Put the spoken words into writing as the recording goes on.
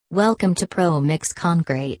Welcome to ProMix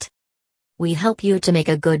Concrete. We help you to make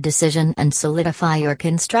a good decision and solidify your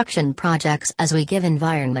construction projects as we give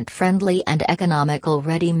environment-friendly and economical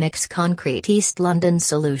ready-mix concrete East London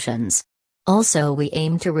solutions. Also, we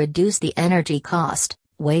aim to reduce the energy cost,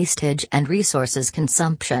 wastage and resources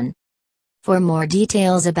consumption. For more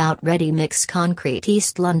details about ready-mix concrete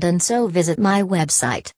East London, so visit my website.